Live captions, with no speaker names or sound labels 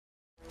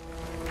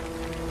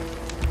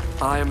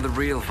I am the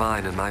real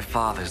vine, and my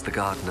Father is the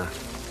gardener.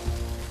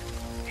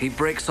 He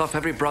breaks off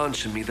every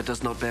branch in me that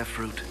does not bear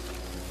fruit,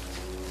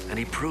 and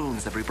he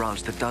prunes every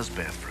branch that does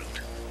bear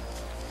fruit,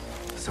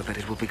 so that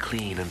it will be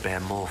clean and bear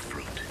more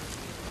fruit.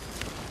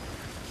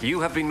 You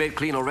have been made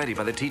clean already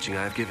by the teaching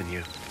I have given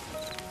you.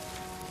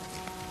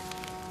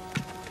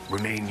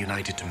 Remain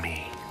united to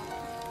me,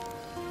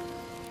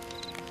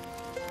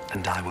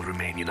 and I will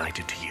remain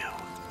united to you.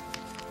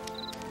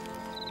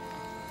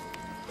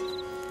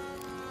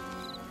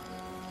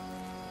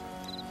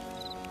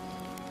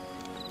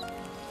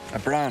 A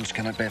branch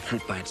cannot bear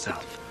fruit by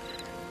itself.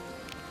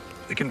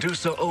 It can do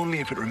so only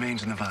if it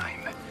remains in the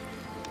vine.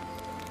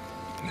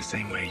 In the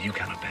same way, you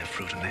cannot bear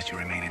fruit unless you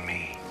remain in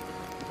me.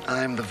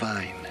 I am the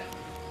vine,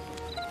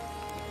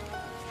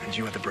 and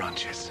you are the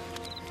branches.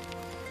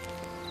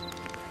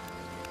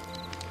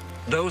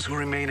 Those who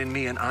remain in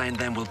me and I in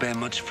them will bear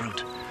much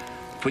fruit,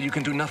 for you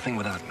can do nothing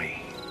without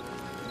me.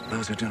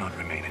 Those who do not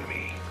remain in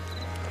me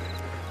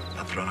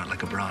are thrown out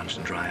like a branch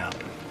and dry up.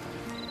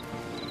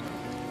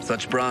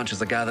 Such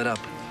branches are gathered up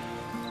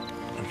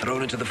and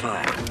thrown into the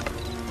fire,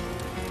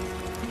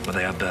 where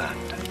they are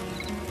burned.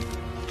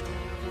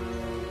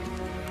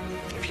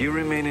 If you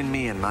remain in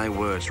me and my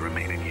words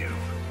remain in you,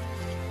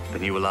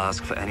 then you will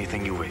ask for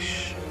anything you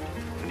wish,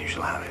 and you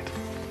shall have it.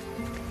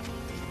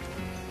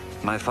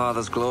 My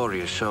Father's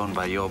glory is shown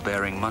by your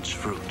bearing much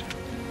fruit,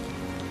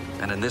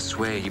 and in this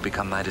way you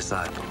become my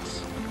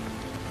disciples.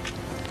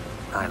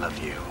 I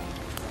love you,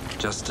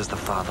 just as the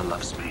Father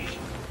loves me.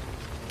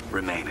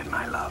 Remain in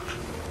my love.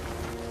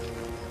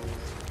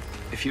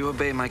 If you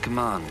obey my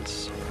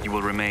commands, you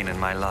will remain in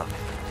my love,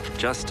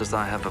 just as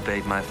I have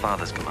obeyed my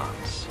Father's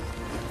commands,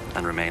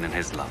 and remain in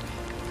his love.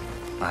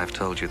 I have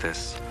told you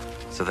this,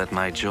 so that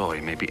my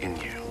joy may be in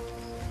you,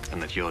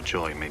 and that your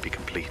joy may be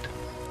complete.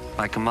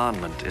 My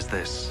commandment is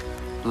this: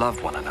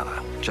 love one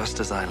another, just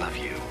as I love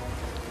you.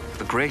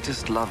 The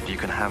greatest love you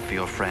can have for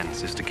your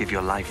friends is to give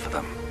your life for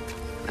them,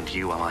 and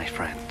you are my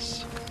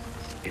friends,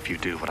 if you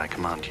do what I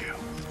command you.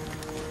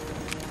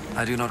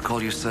 I do not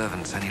call you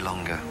servants any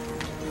longer,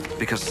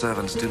 because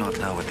servants do not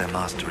know what their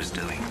master is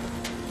doing.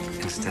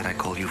 Instead, I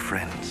call you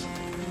friends,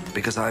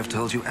 because I have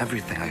told you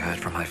everything I heard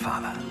from my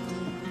Father.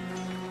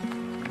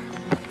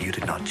 You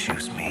did not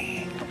choose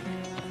me.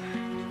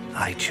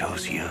 I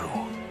chose you,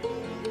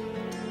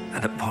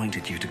 and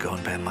appointed you to go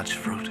and bear much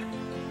fruit,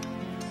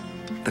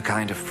 the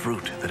kind of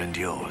fruit that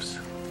endures.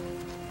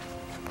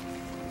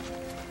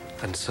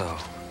 And so,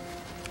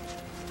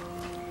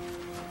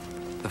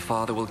 the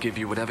Father will give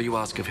you whatever you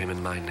ask of him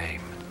in my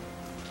name.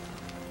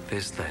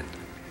 This, then,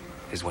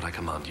 is what I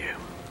command you.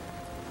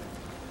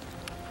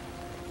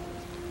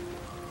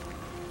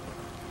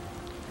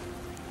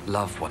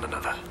 Love one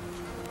another.